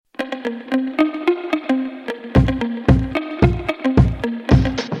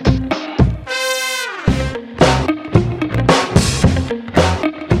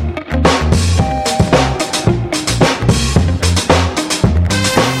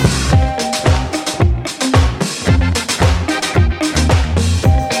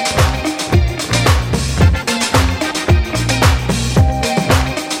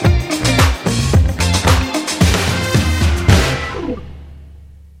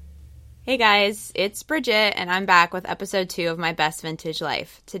Hey guys, it's Bridget, and I'm back with episode 2 of My Best Vintage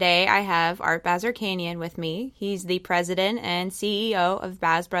Life. Today I have Art Bazarkanian with me. He's the president and CEO of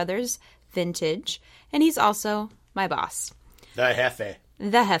Baz Brothers Vintage, and he's also my boss. The Jefe. The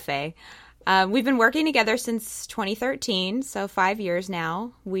Jefe. We've been working together since 2013, so 5 years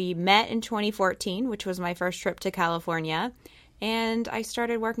now. We met in 2014, which was my first trip to California, and I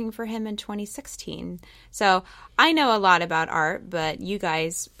started working for him in 2016. So I know a lot about Art, but you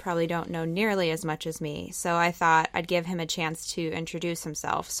guys probably don't know nearly as much as me. So I thought I'd give him a chance to introduce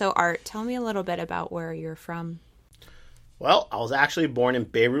himself. So Art, tell me a little bit about where you're from. Well, I was actually born in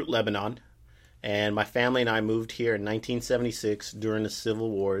Beirut, Lebanon, and my family and I moved here in 1976 during the Civil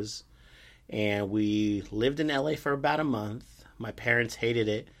Wars, and we lived in LA for about a month. My parents hated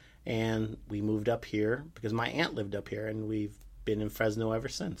it, and we moved up here because my aunt lived up here, and we've been in Fresno ever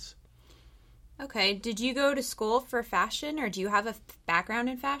since. Okay. Did you go to school for fashion, or do you have a background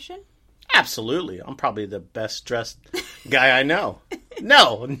in fashion? Absolutely. I'm probably the best dressed guy I know.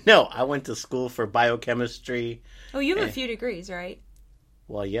 No. I went to school for biochemistry. Oh, you have a few degrees, right?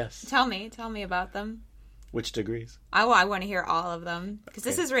 Well, yes. Tell me about them. Which degrees? I want to hear all of them, because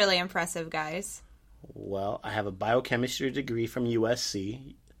This is really impressive, guys. Well, I have a biochemistry degree from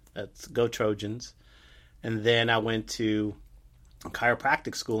USC. That's Go Trojans. And then I went to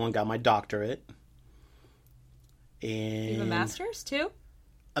chiropractic school and got my doctorate. And You have a master's, too?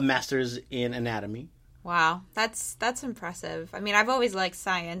 A master's in anatomy. Wow, that's impressive. I mean, I've always liked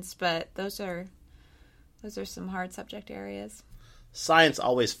science, but those are some hard subject areas. Science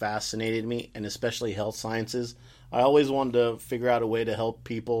always fascinated me, and especially health sciences. I always wanted to figure out a way to help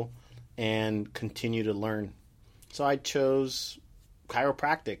people and continue to learn. So I chose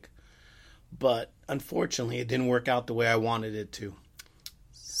chiropractic. But unfortunately, it didn't work out the way I wanted it to.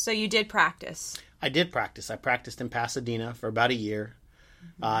 So you did practice? I did practice. I practiced in Pasadena for about a year.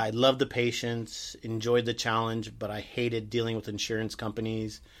 Mm-hmm. I loved the patients, enjoyed the challenge, but I hated dealing with insurance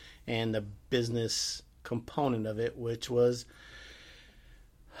companies and the business component of it, which was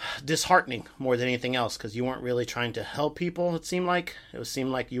disheartening more than anything else, because you weren't really trying to help people. It seemed like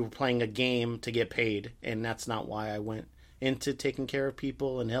you were playing a game to get paid, and that's not why I went into taking care of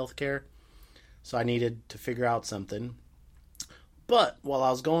people and healthcare. So I needed to figure out something. But while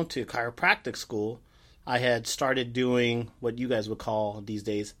I was going to chiropractic school, I had started doing what you guys would call these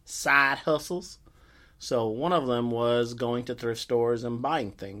days side hustles. So one of them was going to thrift stores and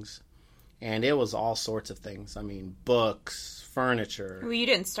buying things. And it was all sorts of things. I mean, books, furniture. Well, you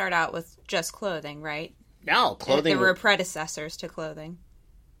didn't start out with just clothing, right? No, clothing. There were predecessors to clothing.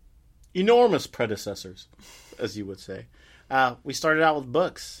 Enormous predecessors, as you would say. We started out with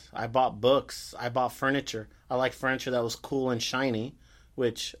books. I bought books. I bought furniture. I liked furniture that was cool and shiny,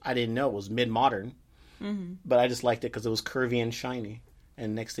 which I didn't know was mid-modern. Mm-hmm. But I just liked it because it was curvy and shiny.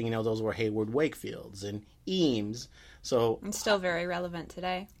 And next thing you know, those were Hayward Wakefields and Eames. So it's still very relevant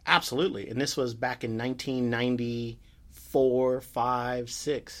today. Absolutely. And this was back in 1994, 5,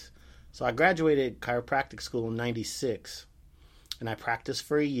 6. So I graduated chiropractic school in 96. And I practiced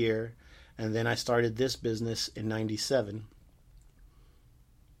for a year. And then I started this business in 97.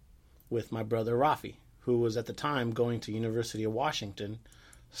 With my brother Rafi, who was at the time going to University of Washington,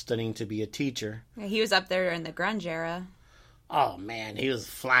 studying to be a teacher. Yeah, he was up there in the grunge era. Oh, man, he was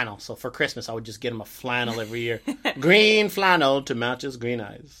flannel. So for Christmas, I would just get him a flannel every year. Green flannel to match his green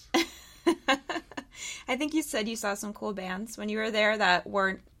eyes. I think you said you saw some cool bands when you were there that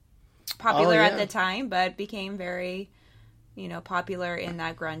weren't popular at the time, but became very, popular in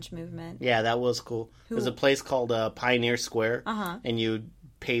that grunge movement. Yeah, that was cool. There's a place called Pioneer Square, and you'd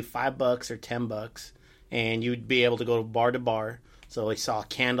pay $5 or $10, and you'd be able to go bar to bar. So we saw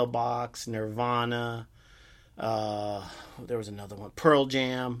Candlebox, Nirvana, there was another one, Pearl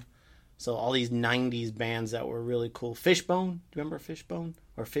Jam. So all these 90s bands that were really cool. Fishbone, do you remember Fishbone?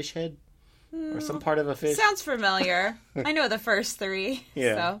 Or Fishhead? Or some part of a fish? Sounds familiar. I know the first three.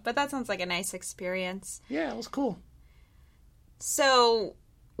 Yeah. But that sounds like a nice experience. Yeah, it was cool. So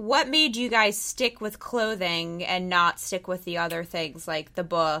what made you guys stick with clothing and not stick with the other things like the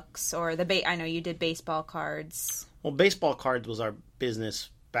books or I know you did baseball cards. Well, baseball cards was our business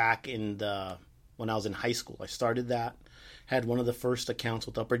back when I was in high school. I started that. Had one of the first accounts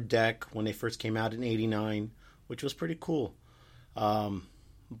with Upper Deck when they first came out in 89, which was pretty cool.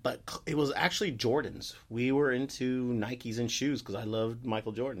 But it was actually Jordans. We were into Nikes and shoes because I loved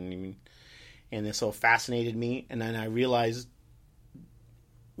Michael Jordan. And it so fascinated me. And then I realized,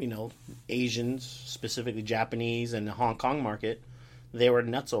 Asians, specifically Japanese and the Hong Kong market, they were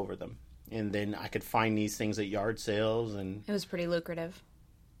nuts over them. And then I could find these things at yard sales. And it was pretty lucrative.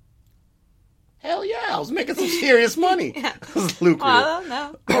 Hell yeah, I was making some serious money. Yeah. It was lucrative. Well,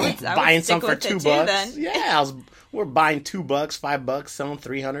 no. buying some for $2. Then. Yeah, we're buying $2, $5, selling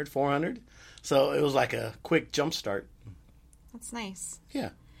 300, 400. So it was like a quick jump start. That's nice. Yeah.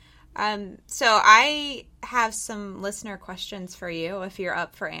 So I have some listener questions for you if you're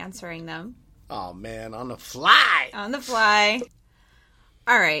up for answering them. Oh, man, on the fly. On the fly.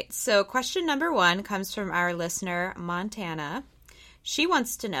 All right, so question number 1 comes from our listener, Montana. She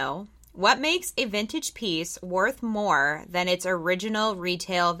wants to know, what makes a vintage piece worth more than its original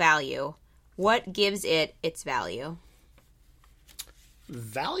retail value? What gives it its value?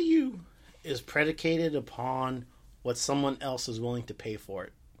 Value is predicated upon what someone else is willing to pay for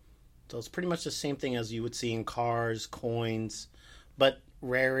it. So it's pretty much the same thing as you would see in cars, coins, but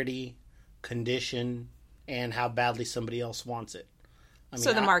rarity, condition, and how badly somebody else wants it. I mean,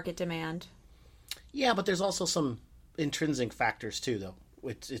 so the market demand. Yeah, but there's also some intrinsic factors too, though.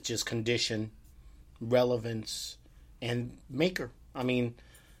 It's just condition, relevance, and maker. I mean,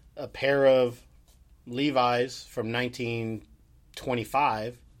 a pair of Levi's from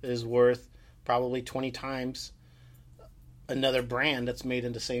 1925 is worth probably 20 times another brand that's made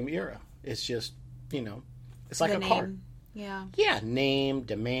in the same era. It's just, it's like a car. Yeah. Yeah, name,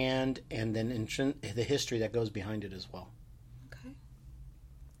 demand, and then the history that goes behind it as well. Okay.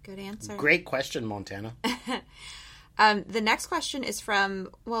 Good answer. Great question, Montana. The next question is from,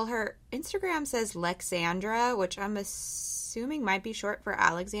 her Instagram says Lexandra, which I'm assuming might be short for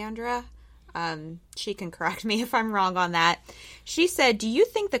Alexandra. She can correct me if I'm wrong on that. She said, do you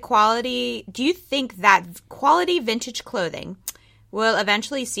think that quality vintage clothing will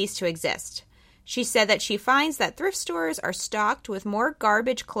eventually cease to exist? She said that she finds that thrift stores are stocked with more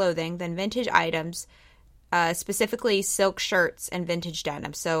garbage clothing than vintage items, specifically silk shirts and vintage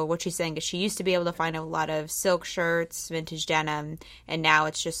denim. So what she's saying is she used to be able to find a lot of silk shirts, vintage denim, and now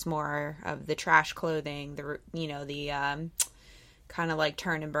it's just more of the trash clothing, the kind of like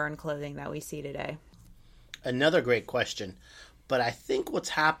turn and burn clothing that we see today. Another great question. But I think what's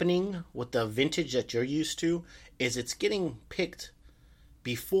happening with the vintage that you're used to is it's getting picked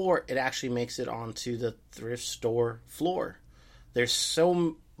before it actually makes it onto the thrift store floor. There's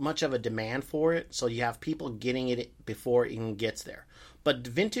so much of a demand for it, so you have people getting it before it even gets there. But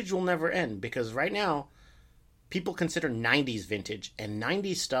vintage will never end, because right now, people consider 90s vintage, and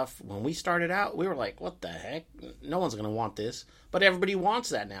 90s stuff, when we started out, we were like, what the heck? No one's going to want this. But everybody wants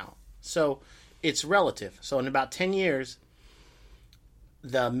that now. So it's relative. So in about 10 years,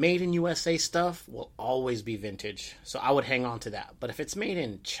 the made in USA stuff will always be vintage. So I would hang on to that. But if it's made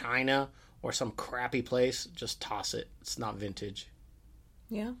in China or some crappy place, just toss it. It's not vintage.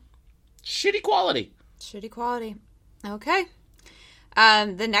 Yeah. Shitty quality. Shitty quality. Okay.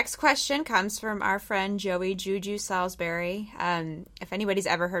 The next question comes from our friend Joey Juju Salisbury. If anybody's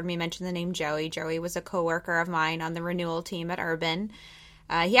ever heard me mention the name Joey was a coworker of mine on the renewal team at Urban.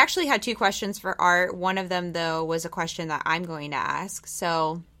 He actually had 2 questions for Art. One of them, though, was a question that I'm going to ask.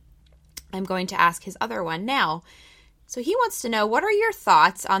 So I'm going to ask his other one now. So he wants to know, what are your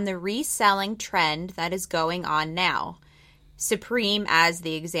thoughts on the reselling trend that is going on now? Supreme as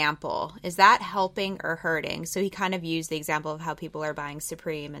the example. Is that helping or hurting? So he kind of used the example of how people are buying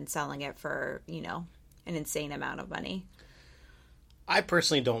Supreme and selling it for, an insane amount of money. I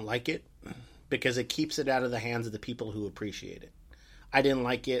personally don't like it because it keeps it out of the hands of the people who appreciate it. I didn't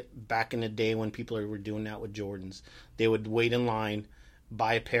like it back in the day when people were doing that with Jordans. They would wait in line,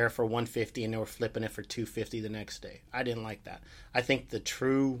 buy a pair for $150, and they were flipping it for $250 the next day. I didn't like that. I think the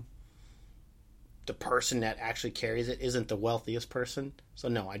person that actually carries it isn't the wealthiest person. So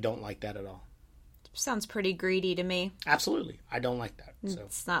no, I don't like that at all. Sounds pretty greedy to me. Absolutely. I don't like that. So.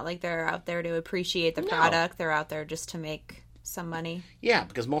 It's not like they're out there to appreciate the product. They're out there just to make some money. Yeah,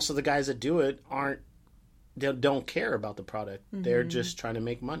 because most of the guys that do it don't care about the product. Mm-hmm. They're just trying to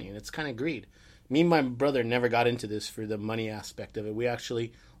make money, and it's kind of greed. Me and my brother never got into this for the money aspect of it. We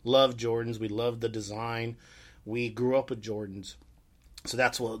actually love Jordans. We love the design. We grew up with Jordans. So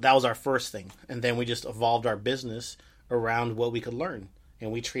that was our first thing. And then we just evolved our business around what we could learn.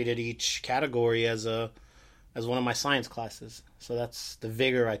 And we treated each category as one of my science classes. So that's the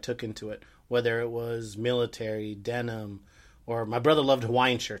vigor I took into it. Whether it was military, denim, or my brother loved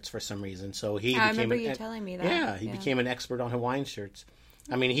Hawaiian shirts for some reason. So I remember you telling me that. Yeah, he became an expert on Hawaiian shirts.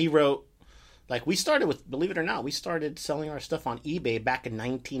 I mean, he wrote, we started with, believe it or not, we started selling our stuff on eBay back in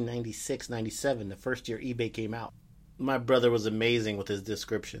 1996, 97, the first year eBay came out. My brother was amazing with his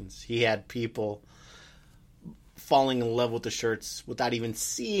descriptions. He had people falling in love with the shirts without even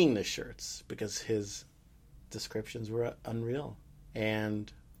seeing the shirts because his descriptions were unreal.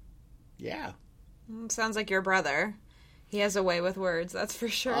 And, yeah. Sounds like your brother. He has a way with words, that's for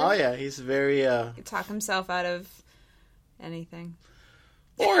sure. Oh, yeah. He's very... He can talk himself out of anything.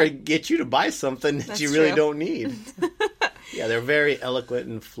 Or get you to buy something that That's you really true. don't need. Yeah, they're very eloquent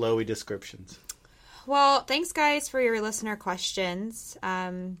and flowy descriptions. Well, thanks, guys, for your listener questions.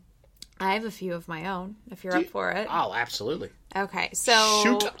 I have a few of my own, if you're up for it. Oh, absolutely. Okay, so...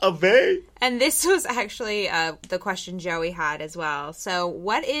 Shoot away. And this was actually the question Joey had as well. So,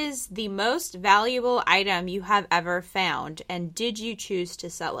 what is the most valuable item you have ever found, and did you choose to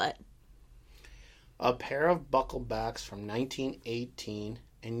sell it? A pair of bucklebacks from 1918,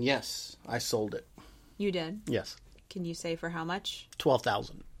 and yes, I sold it. You did? Yes. Can you say for how much?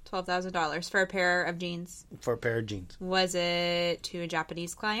 $12,000 $12,000 for a pair of jeans. for a pair of jeans. Was it to a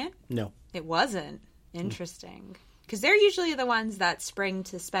Japanese client? No. It wasn't. Interesting. Because they're usually the ones that spring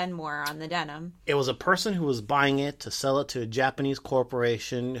to spend more on the denim. It was a person who was buying it to sell it to a Japanese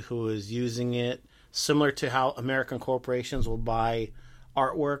corporation who was using it similar to how American corporations will buy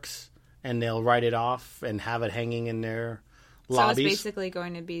artworks and they'll write it off and have it hanging in their lobbies. So it's basically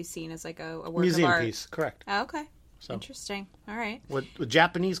going to be seen as like a work Museum of art. piece, correct. Oh, okay. So. Interesting. All right. With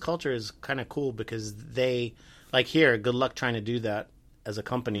Japanese culture is kind of cool because they, like here, good luck trying to do that as a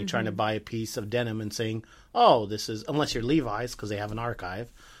company, trying to buy a piece of denim and saying, oh, this is, unless you're Levi's because they have an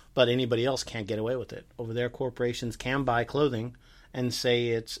archive, but anybody else can't get away with it. Over there, corporations can buy clothing and say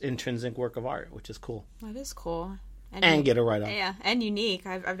it's intrinsic work of art, which is cool. That is cool. And get a write-off. Yeah, and unique.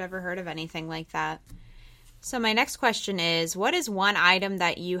 I've never heard of anything like that. So my next question is, what is one item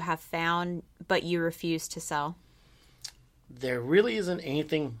that you have found but you refuse to sell? There really isn't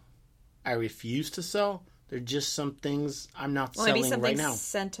anything I refuse to sell. There are just some things I'm not Well, maybe selling something right now.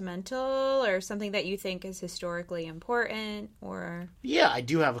 sentimental or something that you think is historically important or... Yeah, I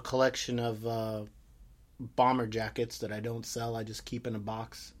do have a collection of bomber jackets that I don't sell. I just keep in a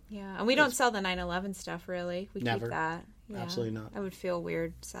box. Yeah, and we don't sell the 9/11 stuff, really. We Never. keep that. Yeah. Absolutely not. I would feel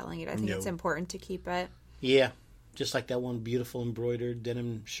weird selling it. I think No. it's important to keep it. Yeah, just like that one beautiful embroidered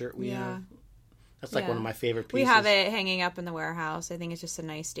denim shirt we have. That's like one of my favorite pieces. We have it hanging up in the warehouse. I think it's just a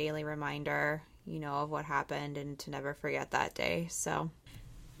nice daily reminder, of what happened and to never forget that day. So,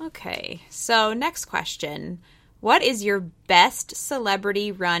 okay. So, next question. What is your best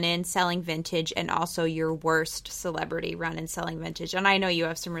celebrity run-in selling vintage and also your worst celebrity run-in selling vintage? And I know you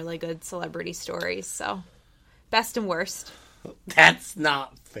have some really good celebrity stories, so best and worst. That's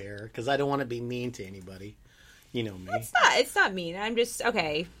not fair because I don't want to be mean to anybody. You know me. It's not mean. I'm just,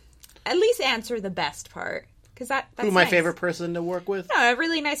 okay. At least answer the best part. Because that's Who my nice. favorite person to work with? No, a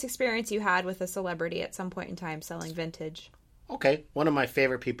really nice experience you had with a celebrity at some point in time selling vintage. Okay, one of my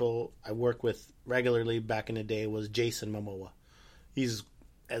favorite people I worked with regularly back in the day was Jason Momoa. He's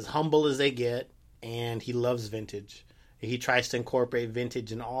as humble as they get, and he loves vintage. He tries to incorporate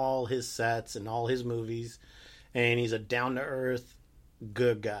vintage in all his sets and all his movies, and he's a down-to-earth,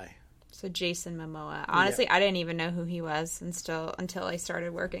 good guy. So Jason Momoa. Honestly, I didn't even know who he was until I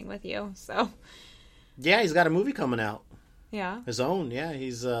started working with you. So Yeah, he's got a movie coming out. yeah. His own, yeah.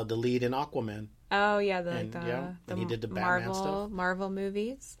 He's the lead in Aquaman. Oh yeah, And he did the Batman Marvel stuff. Marvel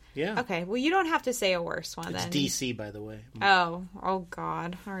movies. Yeah. Okay, well you don't have to say a worse one It's then. DC, by the way. Oh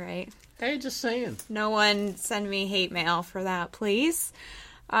God. All right. Hey, just saying. No one send me hate mail for that, please.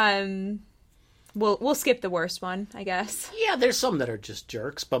 We'll skip the worst one, I guess. Yeah, there's some that are just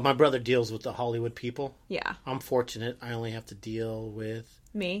jerks, but my brother deals with the Hollywood people. Yeah. I'm fortunate. I only have to deal with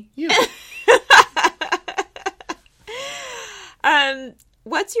Me. you.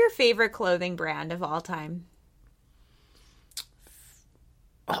 What's your favorite clothing brand of all time?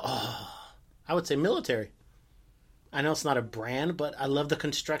 I would say military. I know it's not a brand, but I love the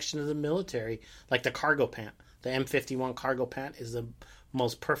construction of the military. Like the cargo pant. The M51 cargo pant is the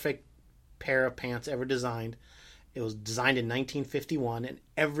most perfect pair of pants ever designed. It was designed in 1951, and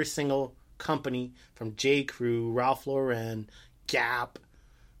every single company from J. Crew, Ralph Lauren, Gap,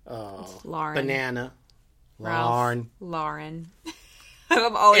 Lauren. Banana, Ralph Lauren.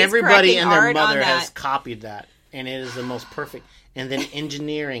 I'm always Everybody and their correcting Art mother on has that. copied that, and it is the most perfect. And then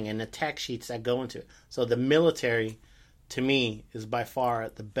engineering and the tech sheets that go into it. So the military, to me, is by far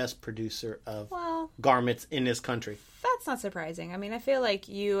the best producer of Well, garments in this country. that's not surprising. I mean, I feel like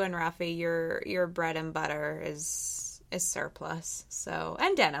you and Rafi, your bread and butter is surplus. So,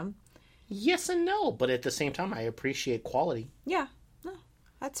 and denim. Yes and no, but at the same time, I appreciate quality. Yeah, no,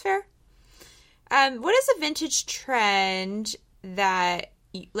 that's fair. What is a vintage trend that,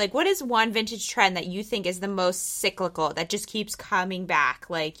 what is one vintage trend that you think is the most cyclical, that just keeps coming back?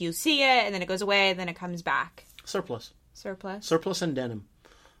 Like, you see it, and then it goes away, and then it comes back. Surplus. Surplus? And denim.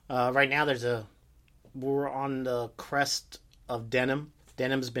 Right now, we're on the crest of denim.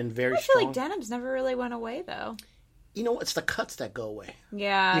 Denim's been very I feel strong. like denim's never really went away, though. You know, it's the cuts that go away.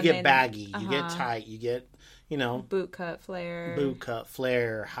 Yeah. You get baggy, you get tight, you get, You know, boot cut, flare. Boot cut,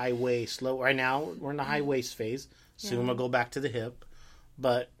 flare, high waist, low. Right now, we're in the high waist phase. Soon we'll go back to the hip.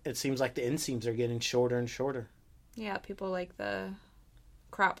 But it seems like the inseams are getting shorter and shorter. Yeah, people like the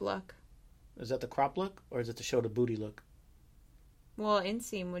crop look. Is that the crop look, or is it the show the booty look? Well,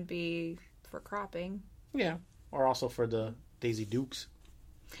 inseam would be for cropping. Yeah, or also for the Daisy Dukes.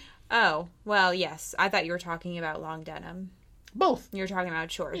 Oh, well, yes. I thought you were talking about long denim. Both. You're talking about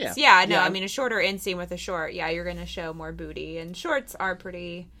shorts. Yeah. Yeah, no, Yeah. I mean, a shorter inseam with a short, yeah, you're going to show more booty. And shorts are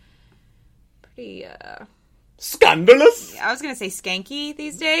pretty, scandalous. I was going to say skanky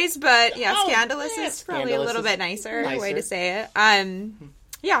these days, but yeah, scandalous yeah, is probably a little bit nicer way to say it.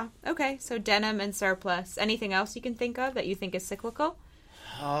 Yeah, okay, so denim and surplus. Anything else you can think of that you think is cyclical?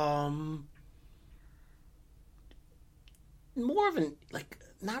 More of an, like,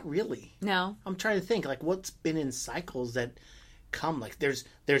 not really. No. I'm trying to think, like, what's been in cycles that come, like, here's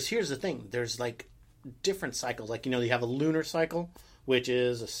the thing, there's, like, different cycles, like, you know, you have a lunar cycle, which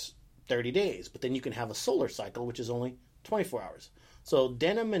is 30 days, but then you can have a solar cycle, which is only 24 hours. So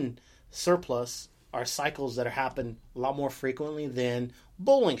denim and surplus are cycles that happen a lot more frequently than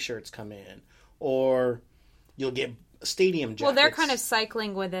bowling shirts come in, or you'll get stadium jackets. Well, they're kind of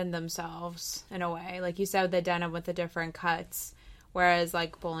cycling within themselves in a way. Like you said, the denim with the different cuts. Whereas,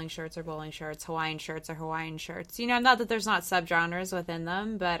 like, bowling shirts are bowling shirts, Hawaiian shirts are Hawaiian shirts. You know, not that there's not subgenres within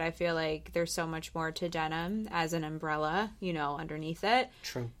them, but I feel like there's so much more to denim as an umbrella, you know, underneath it.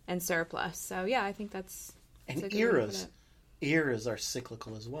 True. And surplus. So, yeah, I think that's a And good way to eras. put it. Eras are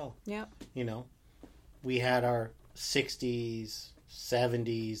cyclical as well. Yep. You know, we had our 60s,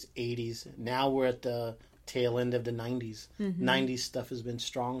 70s, 80s. Now we're at the tail end of the 90s. 90s stuff has been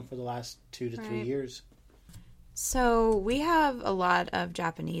strong for the last 2 to 3 years. So we have a lot of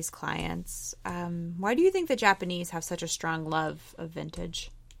Japanese clients. Why do you think the Japanese have such a strong love of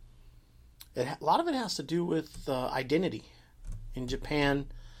vintage? A lot of it has to do with identity. In Japan,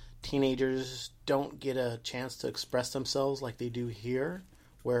 teenagers don't get a chance to express themselves like they do here,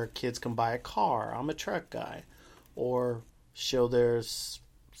 where kids can buy a car, I'm a truck guy, or show their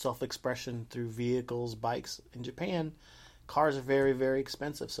self-expression through vehicles, bikes. In Japan, cars are very, very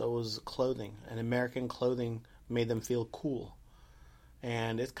expensive, so it was clothing. And American clothing made them feel cool.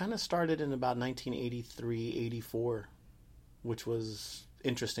 And it kind of started in about 1983, 84, which was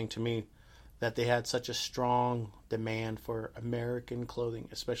interesting to me, that they had such a strong demand for American clothing,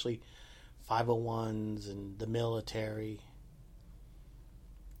 especially 501s and the military.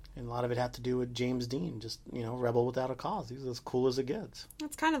 And a lot of it had to do with James Dean, just, you know, rebel without a cause. He's as cool as it gets.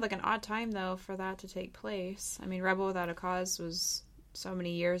 It's kind of like an odd time, though, for that to take place. I mean, Rebel Without a Cause was so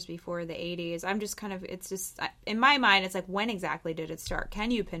many years before the 80s. I'm just kind of, it's just, in my mind, it's like, when exactly did it start?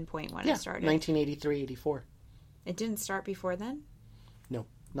 Can you pinpoint when it started? 1983, 84. It didn't start before then? No,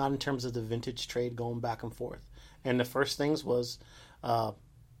 not in terms of the vintage trade going back and forth. And the first things was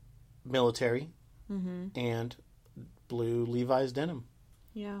military and blue Levi's denim.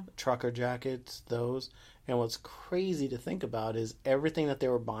 Yeah. Trucker jackets, those. And what's crazy to think about is everything that they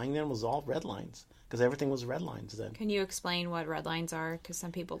were buying then was all red lines, because everything was red lines then. Can you explain what red lines are? Because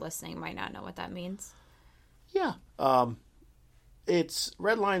some people listening might not know what that means. Yeah. It's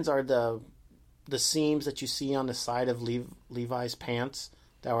red lines are the seams that you see on the side of Levi's pants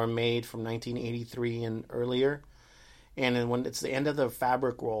that were made from 1983 and earlier. And then when it's the end of the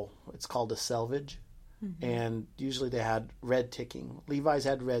fabric roll, it's called a selvage. And usually they had red ticking. Levi's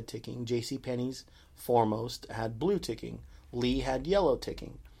had red ticking. JCPenney's foremost had blue ticking. Lee had yellow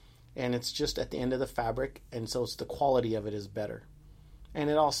ticking. And it's just at the end of the fabric, and so it's the quality of it is better. And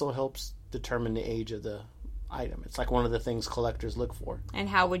it also helps determine the age of the item. It's like one of the things collectors look for. And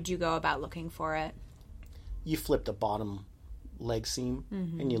how would you go about looking for it? You flip the bottom leg seam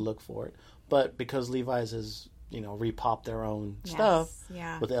and you look for it. But because Levi's has, you know, repop their own stuff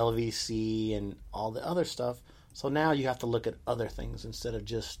with LVC and all the other stuff, so now you have to look at other things instead of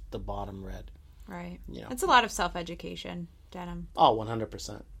just the bottom red. Right. You know. It's a lot of self-education, denim. Oh,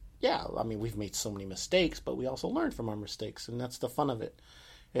 100%. Yeah, I mean, we've made so many mistakes, but we also learn from our mistakes, and that's the fun of it.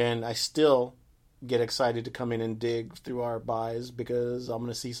 And I still get excited to come in and dig through our buys because I'm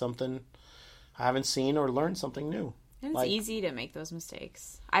going to see something I haven't seen or learn something new. And it's easy to make those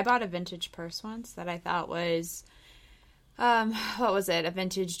mistakes. I bought a vintage purse once that I thought was, what was it? A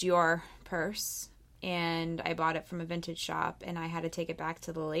vintage Dior purse. And I bought it from a vintage shop, and I had to take it back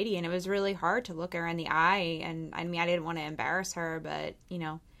to the lady, and it was really hard to look her in the eye. And I mean, I didn't want to embarrass her, but, you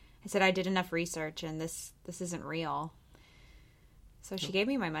know, I said I did enough research, and this isn't real. So she gave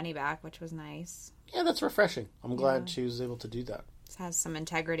me my money back, which was nice. Yeah, that's refreshing. I'm glad she was able to do that. It has some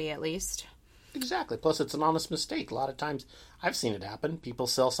integrity, at least. Exactly. Plus, it's an honest mistake. A lot of times, I've seen it happen. People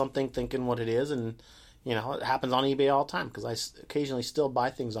sell something thinking what it is, and You know, it happens on eBay all the time because occasionally still buy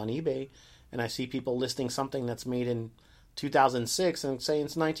things on eBay, and I see people listing something that's made in 2006 and saying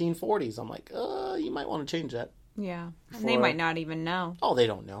it's 1940s. I'm like, you might want to change that. Yeah. And they might not even know. Oh, they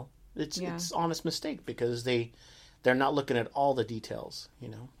don't know. It's honest mistake because they're not looking at all the details, you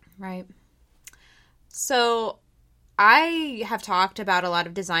know. Right. So I have talked about a lot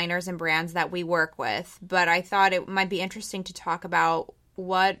of designers and brands that we work with, but I thought it might be interesting to talk about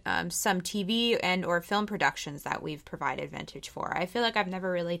what some TV and or film productions that we've provided vintage for. I feel like I've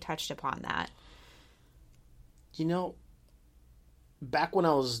never really touched upon that. You know, back when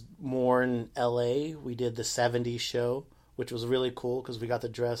I was more in LA, we did the 70s show, which was really cool because we got to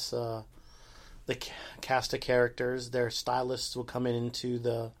dress the cast of characters. Their stylists would come into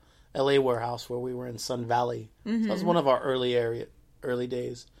the LA warehouse where we were in Sun Valley. Mm-hmm. So that was one of our early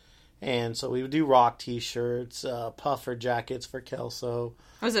days. And so we would do rock t-shirts, puffer jackets for Kelso.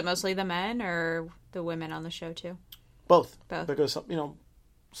 Was it mostly the men or the women on the show too? Both. Because, you know,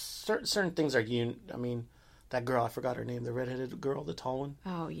 certain things are... I mean, that girl, I forgot her name, the redheaded girl, the tall one.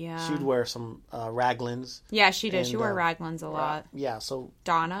 Oh, yeah. She would wear some Raglans. Yeah, she did. And, she wore Raglans a lot. Yeah, so...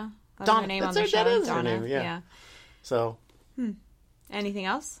 Donna. That was her name on the show. That is Donna. her name, yeah. So... Anything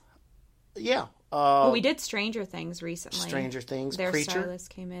else? Yeah. Well, we did Stranger Things recently. Stranger Things, Their Preacher. stylist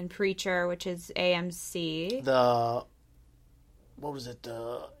came in. Preacher, which is AMC. What was it?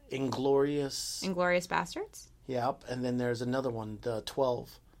 The Inglourious Bastards? Yep. And then there's another one, the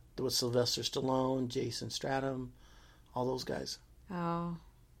 12. There was Sylvester Stallone, Jason Statham, all those guys. Oh.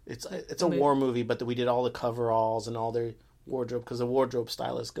 It's a war movie, but we did all the coveralls and all their wardrobe, because the wardrobe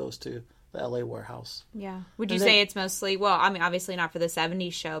stylist goes to the LA warehouse. Yeah. Would you say it's mostly, well, I mean, obviously not for the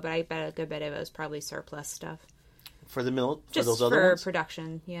 70s show, but I bet a good bit of it was probably surplus stuff. For those other ones? Just for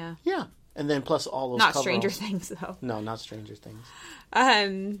production, yeah. Yeah. And then plus all those Not Stranger Things, though. No, not Stranger Things.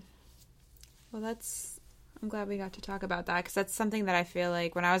 Well, I'm glad we got to talk about that, because that's something that I feel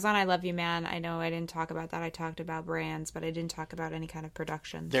like when I was on I Love You Man, I know I didn't talk about that. I talked about brands, but I didn't talk about any kind of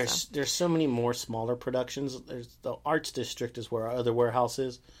production. There's so many more smaller productions. There's the Arts District is where our other warehouse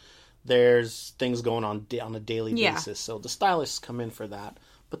is. There's things going on a daily basis. So the stylists come in for that.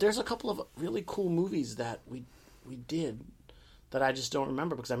 But there's a couple of really cool movies that we did that I just don't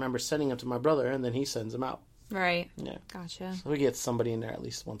remember, because I remember sending them to my brother and then he sends them out. Right. Yeah. Gotcha. So we get somebody in there at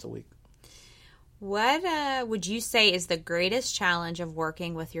least once a week. What would you say is the greatest challenge of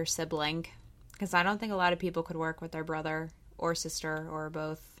working with your sibling? Because I don't think a lot of people could work with their brother or sister or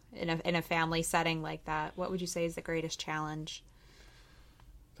both in a family setting like that. What would you say is the greatest challenge?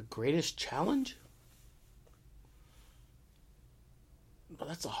 The greatest challenge? Well,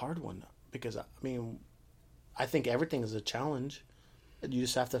 that's a hard one, because, I mean, I think everything is a challenge. You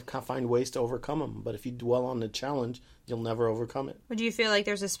just have to find ways to overcome them. But if you dwell on the challenge, you'll never overcome it. Would you feel like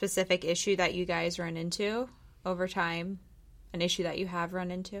there's a specific issue that you guys run into over time? An issue that you have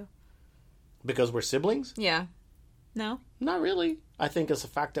run into? Because we're siblings? Yeah. No? Not really. I think it's the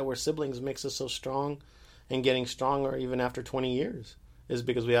fact that we're siblings makes us so strong, and getting stronger even after 20 years is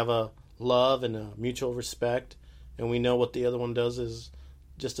because we have a love and a mutual respect, and we know what the other one does is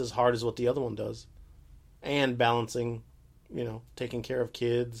just as hard as what the other one does. And balancing, you know, taking care of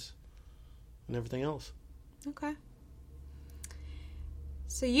kids and everything else. Okay.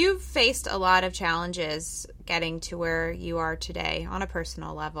 So you've faced a lot of challenges getting to where you are today on a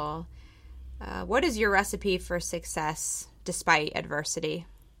personal level. What is your recipe for success despite adversity?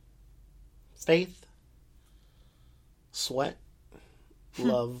 Faith, sweat,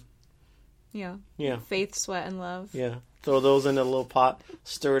 love. Yeah. Yeah. Faith, sweat, and love. Yeah. Throw those in a little pot,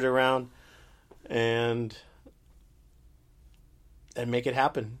 stir it around, and make it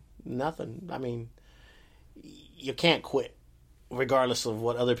happen. Nothing. I mean, you can't quit, regardless of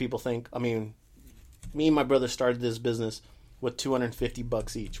what other people think. I mean, me and my brother started this business with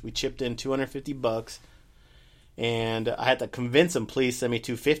 $250 each. We chipped in $250, and I had to convince him, please send me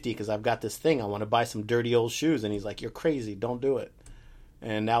 $250 because I've got this thing. I want to buy some dirty old shoes. And he's like, you're crazy. Don't do it.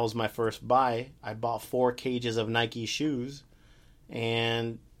 And that was my first buy. I bought 4 cages of Nike shoes,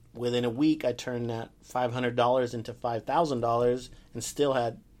 and within a week, I turned that $500 into $5,000 and still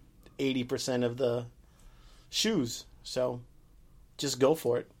had 80% of the shoes. So just go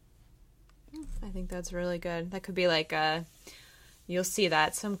for it. I think that's really good. That could be like you'll see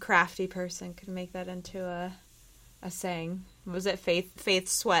that some crafty person could make that into a saying. Was it faith,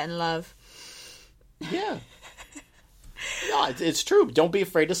 sweat, and love? Yeah. No, it's true. Don't be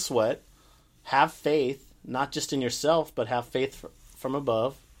afraid to sweat. Have faith, not just in yourself, but have faith from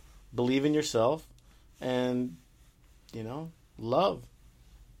above. Believe in yourself, and, you know, love.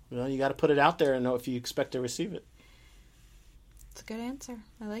 You know, you got to put it out there and know if you expect to receive it. It's a good answer.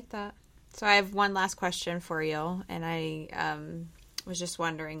 I like that. So I have one last question for you, and I was just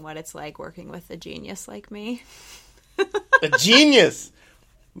wondering what it's like working with a genius like me. A genius.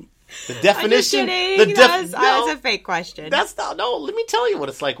 The definition. I'm just kidding. That was a fake question. That's not. No, let me tell you what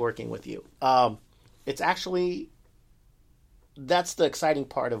it's like working with you. It's actually, that's the exciting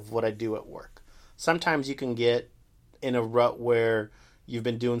part of what I do at work. Sometimes you can get in a rut where you've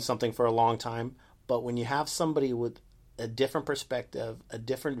been doing something for a long time, but when you have somebody with a different perspective, a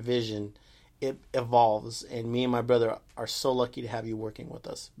different vision, it evolves. And me and my brother are so lucky to have you working with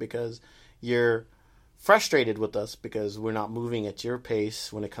us, because you're frustrated with us because we're not moving at your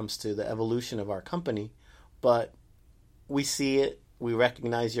pace when it comes to the evolution of our company. But we see it, we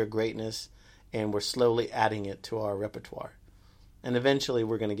recognize your greatness, and we're slowly adding it to our repertoire. And eventually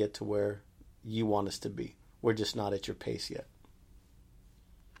we're going to get to where you want us to be. We're just not at your pace yet.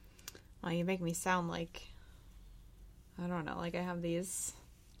 Well, you make me sound like, I don't know, like I have these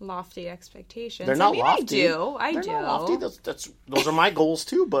lofty expectations. They're not lofty. I do. Not lofty. Those are my goals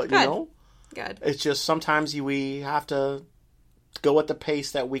too, but Good. you know. Good. It's just sometimes we have to go at the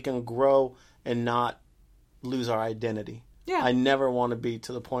pace that we can grow and not lose our identity. Yeah. I never want to be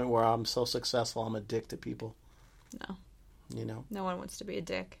to the point where I'm so successful I'm a dick to people. No. You know? No one wants to be a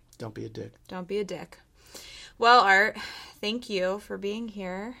dick. Don't be a dick. Don't be a dick. Well, Art, thank you for being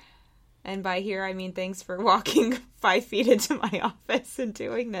here. And by here, I mean thanks for walking 5 feet into my office and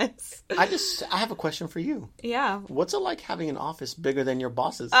doing this. I have a question for you. Yeah. What's it like having an office bigger than your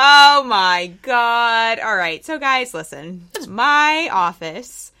boss's? Oh my God. All right. So guys, listen. My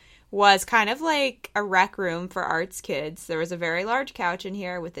office was kind of like a rec room for Art's kids. There was a very large couch in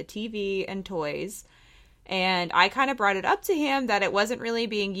here with a TV and toys. And I kind of brought it up to him that it wasn't really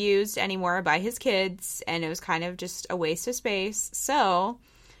being used anymore by his kids. And it was kind of just a waste of space. So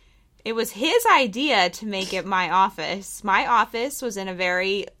it was his idea to make it my office. My office was in a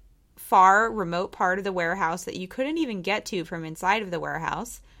very far, remote part of the warehouse that you couldn't even get to from inside of the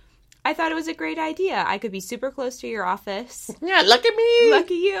warehouse. I thought it was a great idea. I could be super close to your office. Yeah, look at me.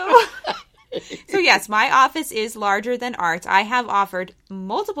 Lucky you. So yes, my office is larger than Art's. I have offered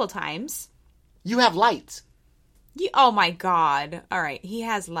multiple times. You have lights. Oh my God. All right. He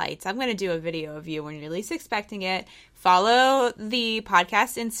has lights. I'm going to do a video of you when you're least expecting it. Follow the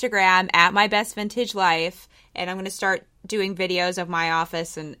podcast Instagram at My Best Vintage Life. And I'm going to start doing videos of my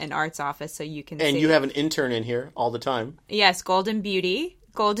office and Art's office so you can see. And you have an intern in here all the time. Yes, Golden Beauty.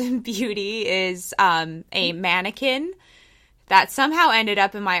 Golden Beauty is a mannequin that somehow ended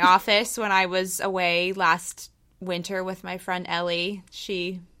up in my office when I was away last winter with my friend Ellie.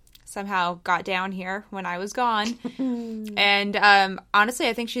 She somehow got down here when I was gone. And honestly,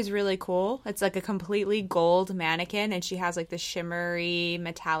 I think she's really cool. It's like a completely gold mannequin, and she has like this shimmery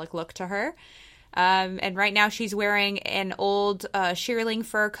metallic look to her. And right now she's wearing an old shearling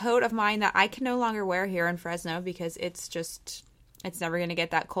fur coat of mine that I can no longer wear here in Fresno because it's never going to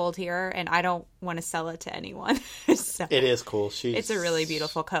get that cold here, and I don't want to sell it to anyone. So it is cool. It's a really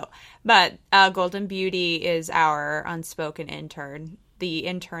beautiful coat. But Golden Beauty is our unspoken intern, the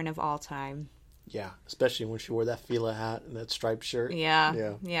intern of all time. Yeah, especially when she wore that Fila hat and that striped shirt.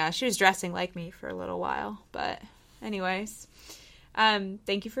 Yeah. She was dressing like me for a little while. But anyways,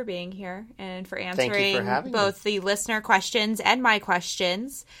 thank you for being here and for answering both the listener questions and my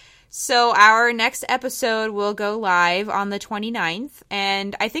questions. So our next episode will go live on the 29th.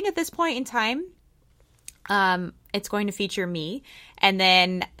 And I think at this point in time, it's going to feature me. And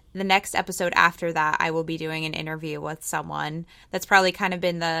then the next episode after that, I will be doing an interview with someone. That's probably kind of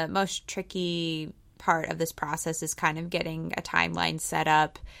been the most tricky part of this process, is kind of getting a timeline set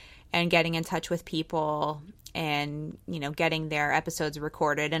up and getting in touch with people and, you know, getting their episodes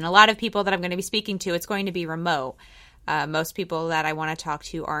recorded. And a lot of people that I'm going to be speaking to, it's going to be remote. Most people that I want to talk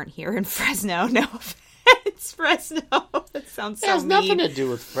to aren't here in Fresno. No offense, Fresno. That sounds so mean. It has nothing to do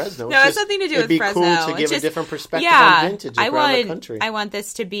with Fresno. No, it's nothing to do with Fresno. It'd be cool to give a different perspective on vintage around the country. I want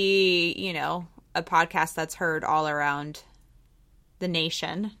this to be, you know, a podcast that's heard all around the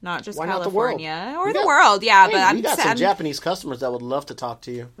nation, not just California or the world. Yeah, hey, but we got some Japanese customers that would love to talk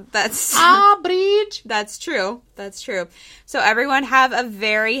to you. That's bridge. That's true. That's true. So everyone have a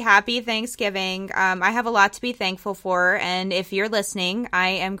very happy Thanksgiving. I have a lot to be thankful for, and if you're listening, I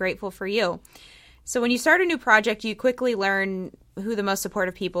am grateful for you. So when you start a new project, you quickly learn who the most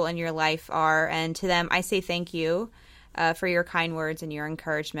supportive people in your life are, and to them, I say thank you. For your kind words and your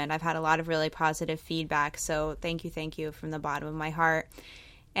encouragement. I've had a lot of really positive feedback, so thank you from the bottom of my heart.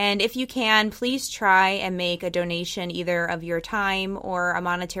 And if you can, please try and make a donation, either of your time or a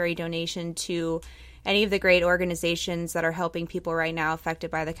monetary donation, to any of the great organizations that are helping people right now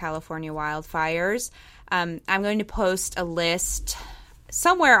affected by the California wildfires. I'm going to post a list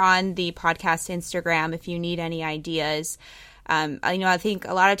somewhere on the podcast Instagram if you need any ideas. I think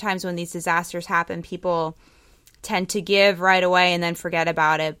a lot of times when these disasters happen, people tend to give right away and then forget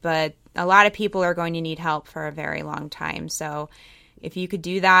about it. But a lot of people are going to need help for a very long time. So if you could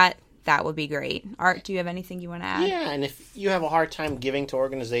do that, that would be great. Art, do you have anything you want to add? Yeah, and if you have a hard time giving to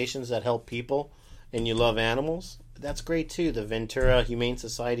organizations that help people and you love animals, that's great too. The Ventura Humane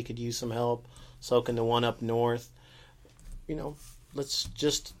Society could use some help. So can the one up north. Let's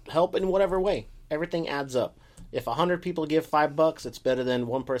just help in whatever way. Everything adds up. If 100 people give $5, it's better than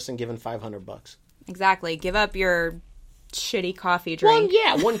one person giving $500. Exactly. Give up your shitty coffee drink.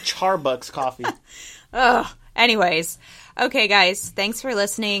 One Charbucks coffee. Ugh. Anyways. Okay, guys. Thanks for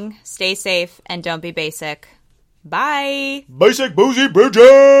listening. Stay safe and don't be basic. Bye. Basic Boozy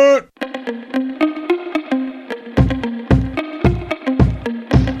Bridget!